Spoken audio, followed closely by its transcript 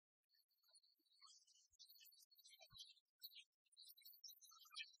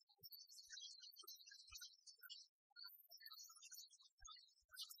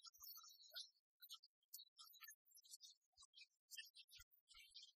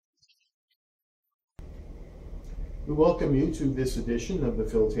We welcome you to this edition of the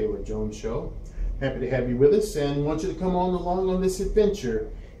Phil Taylor Jones Show. Happy to have you with us and want you to come on along on this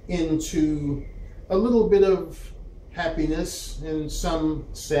adventure into a little bit of happiness and some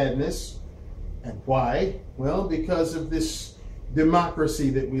sadness. And why? Well, because of this democracy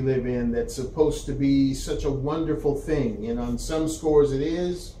that we live in that's supposed to be such a wonderful thing. And on some scores it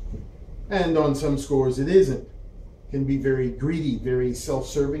is, and on some scores it isn't. It can be very greedy, very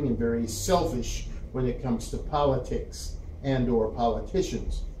self-serving, and very selfish when it comes to politics and or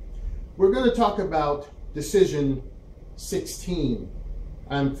politicians. We're going to talk about Decision 16.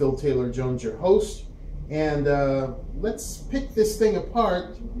 I'm Phil Taylor Jones, your host, and let's pick this thing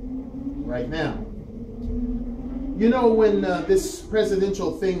apart right now. You know, when this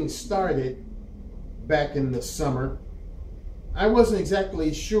presidential thing started back in the summer, I wasn't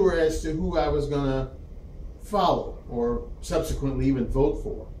exactly sure as to who I was going to follow or subsequently even vote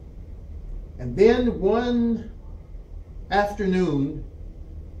for. And then one afternoon,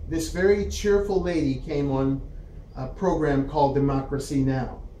 this very cheerful lady came on a program called Democracy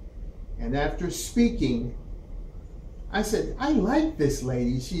Now! And after speaking, I said, I like this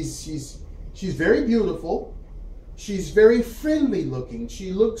lady. She's very beautiful. She's very friendly looking.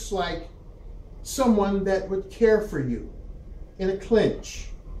 She looks like someone that would care for you in a clinch.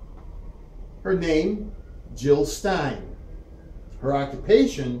 Her name, Jill Stein. Her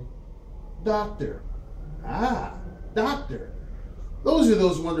occupation, doctor. Ah, doctor. Those are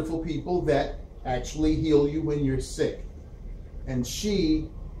those wonderful people that actually heal you when you're sick. And she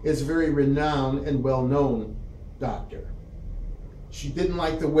is a very renowned and well-known doctor. She didn't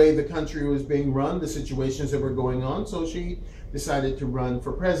like the way the country was being run, the situations that were going on, so she decided to run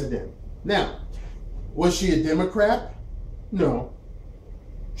for president. Now, was she a Democrat? No.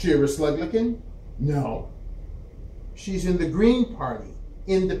 She a Republican? No. She's in the Green Party,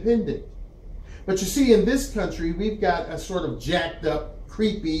 independent. But you see, in this country, we've got a sort of jacked up,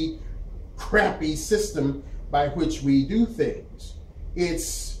 creepy, crappy system by which we do things.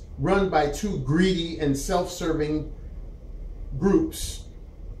 It's run by two greedy and self-serving groups,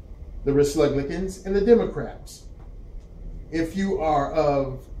 the Republicans and the Democrats. If you are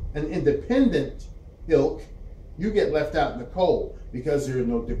of an independent ilk, you get left out in the cold because there are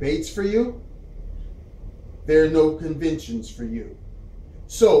no debates for you. There are no conventions for you.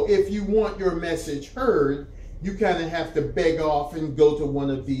 So if you want your message heard, you kind of have to beg off and go to one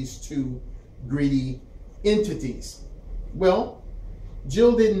of these two greedy entities. Well,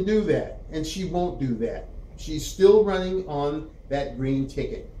 Jill didn't do that, and she won't do that. She's still running on that green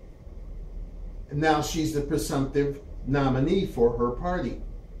ticket. And now she's the presumptive nominee for her party.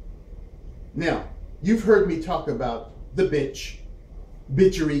 Now, you've heard me talk about the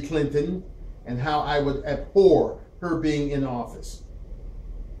Bitchery Clinton, and how I would abhor her being in office.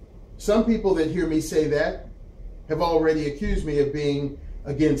 Some people that hear me say that have already accused me of being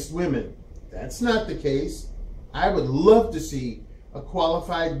against women. That's not the case. I would love to see a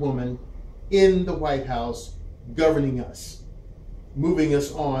qualified woman in the White House governing us, moving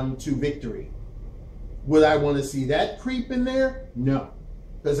us on to victory. Would I want to see that creep in there? No,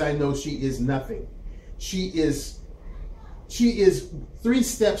 because I know she is nothing. She is 3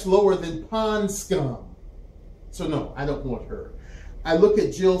 steps lower than pond scum. So no, I don't want her. I look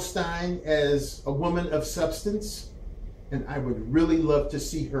at Jill Stein as a woman of substance, and I would really love to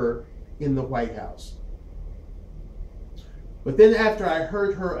see her in the White House. But then after I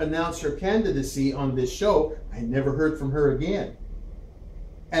heard her announce her candidacy on this show, I never heard from her again.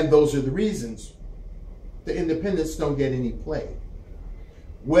 And those are the reasons. The independents don't get any play.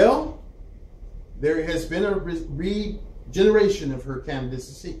 Well, there has been a regeneration of her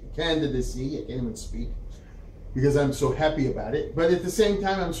candidacy. I can't even speak because I'm so happy about it. But at the same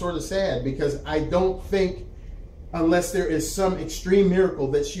time, I'm sort of sad because I don't think, unless there is some extreme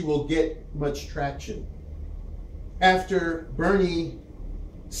miracle, that she will get much traction. After Bernie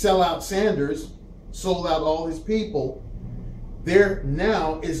sellout Sanders sold out all his people, there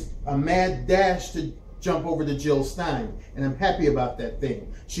now is a mad dash to jump over to Jill Stein. And I'm happy about that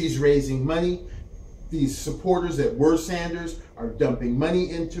thing. She's raising money. These supporters that were Sanders are dumping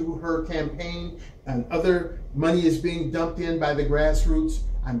money into her campaign, and other money is being dumped in by the grassroots.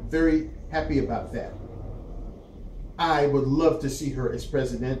 I'm very happy about that. I would love to see her as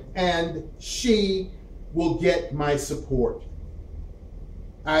president, and she will get my support.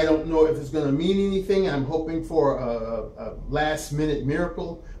 I don't know if it's going to mean anything. I'm hoping for a last-minute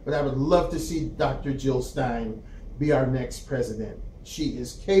miracle, but I would love to see Dr. Jill Stein be our next president. She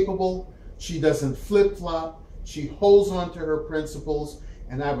is capable. She doesn't flip-flop. She holds on to her principles,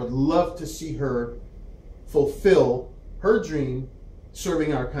 and I would love to see her fulfill her dream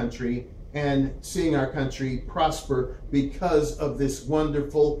serving our country and seeing our country prosper because of this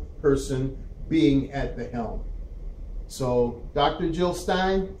wonderful person being at the helm. So, Dr. Jill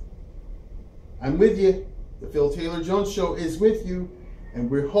Stein, I'm with you. The Phil Taylor Jones Show is with you, and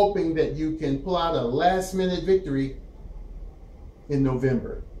we're hoping that you can pull out a last-minute victory in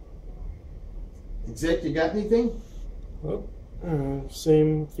November. Exec, you got anything? Well,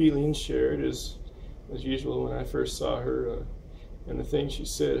 same feelings shared as usual when I first saw her, and the things she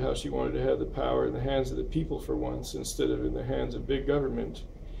said, how she wanted to have the power in the hands of the people for once instead of in the hands of big government.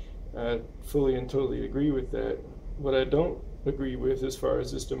 I fully and totally agree with that. What I don't agree with as far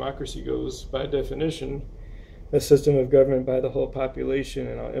as this democracy goes, by definition, a system of government by the whole population,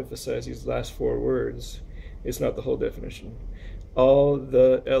 and I'll emphasize these last 4 words, it's not the whole definition. All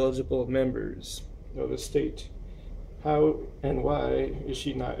the eligible members of the state. How and why is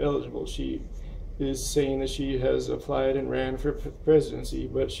she not eligible? She is saying that she has applied and ran for presidency,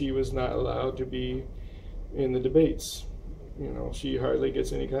 but she was not allowed to be in the debates. You know, she hardly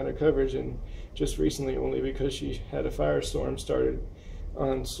gets any kind of coverage, and just recently, only because she had a firestorm started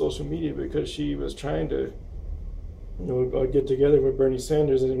on social media because she was trying to, you know, get together with Bernie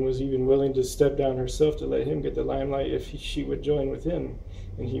Sanders and was even willing to step down herself to let him get the limelight if she would join with him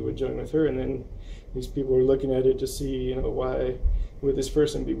and he would join with her. And then these people were looking at it to see, you know, why would this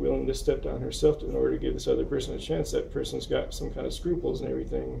person be willing to step down herself in order to give this other person a chance? That person's got some kind of scruples and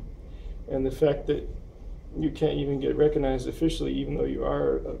everything. And the fact that you can't even get recognized officially, even though you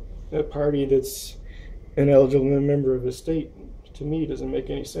are a party that's an eligible member of a state, to me doesn't make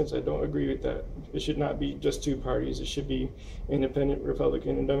any sense. I don't agree with that. It should not be just 2 parties. It should be independent,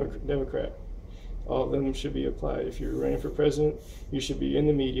 Republican, and Democrat. All of them should be applied. If you're running for president, you should be in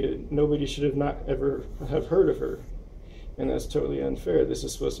the media. Nobody should have not ever have heard of her. And that's totally unfair. This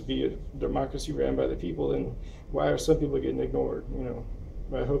is supposed to be a democracy ran by the people, and why are some people getting ignored? You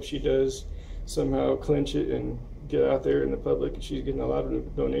know, I hope she does somehow clinch it and get out there in the public. She's getting a lot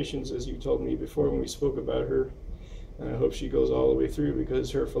of donations, as you told me before when we spoke about her. And I hope she goes all the way through,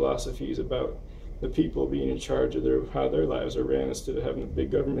 because her philosophy is about the people being in charge of how their lives are ran instead of having a big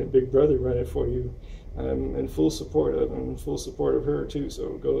government, big brother run it for you. I'm in full support of her too. So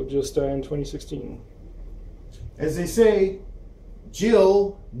go Jill Stein 2016. As they say,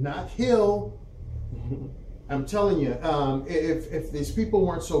 Jill, not Hill. I'm telling you, if these people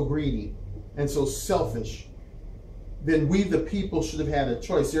weren't so greedy and so selfish, then we, the people, should have had a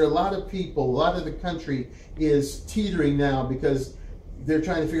choice. There are a lot of people, a lot of the country is teetering now because they're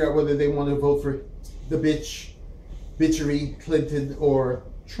trying to figure out whether they want to vote for the Bitchery Clinton or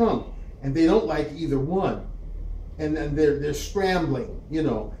Trump, and they don't like either one, and then they're scrambling. You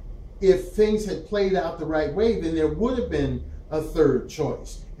know, if things had played out the right way, then there would have been a third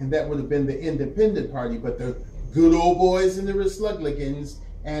choice, and that would have been the independent party. But the good old boys and the Republicans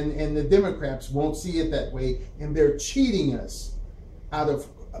and the Democrats won't see it that way, and they're cheating us out of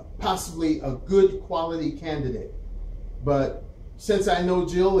possibly a good quality candidate. But since I know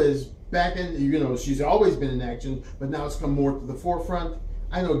Jill is back in, you know, she's always been in action, but now it's come more to the forefront,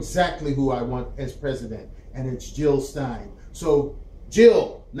 I know exactly who I want as president, and it's Jill Stein. So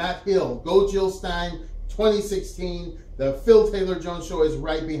Jill, not Hill, go Jill Stein 2016. The Phil Taylor Jones Show is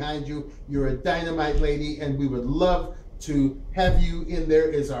right behind you. You're a dynamite lady, and we would love to have you in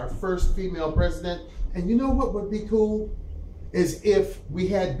there as our first female president. And you know what would be cool? Is if we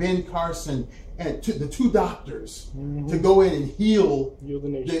had Ben Carson and the 2 doctors to go in and heal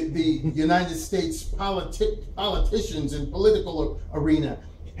the United States politicians and political arena.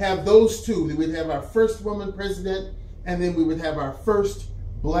 Have those 2. We would have our first woman president, and then we would have our first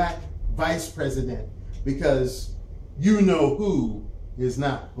black vice president, because you know who is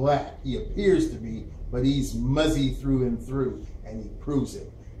not black. He appears to be, but he's muzzy through and through, and he proves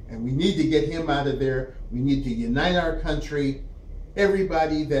it. And we need to get him out of there. We need to unite our country.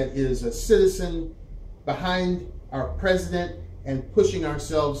 Everybody that is a citizen behind our president and pushing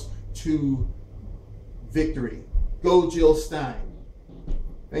ourselves to victory. Go Jill Stein.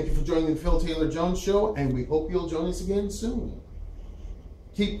 Thank you for joining the Phil Taylor Jones Show, and we hope you'll join us again soon.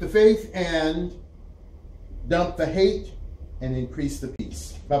 Keep the faith and dump the hate and increase the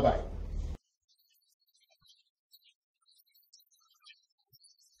peace. Bye-bye.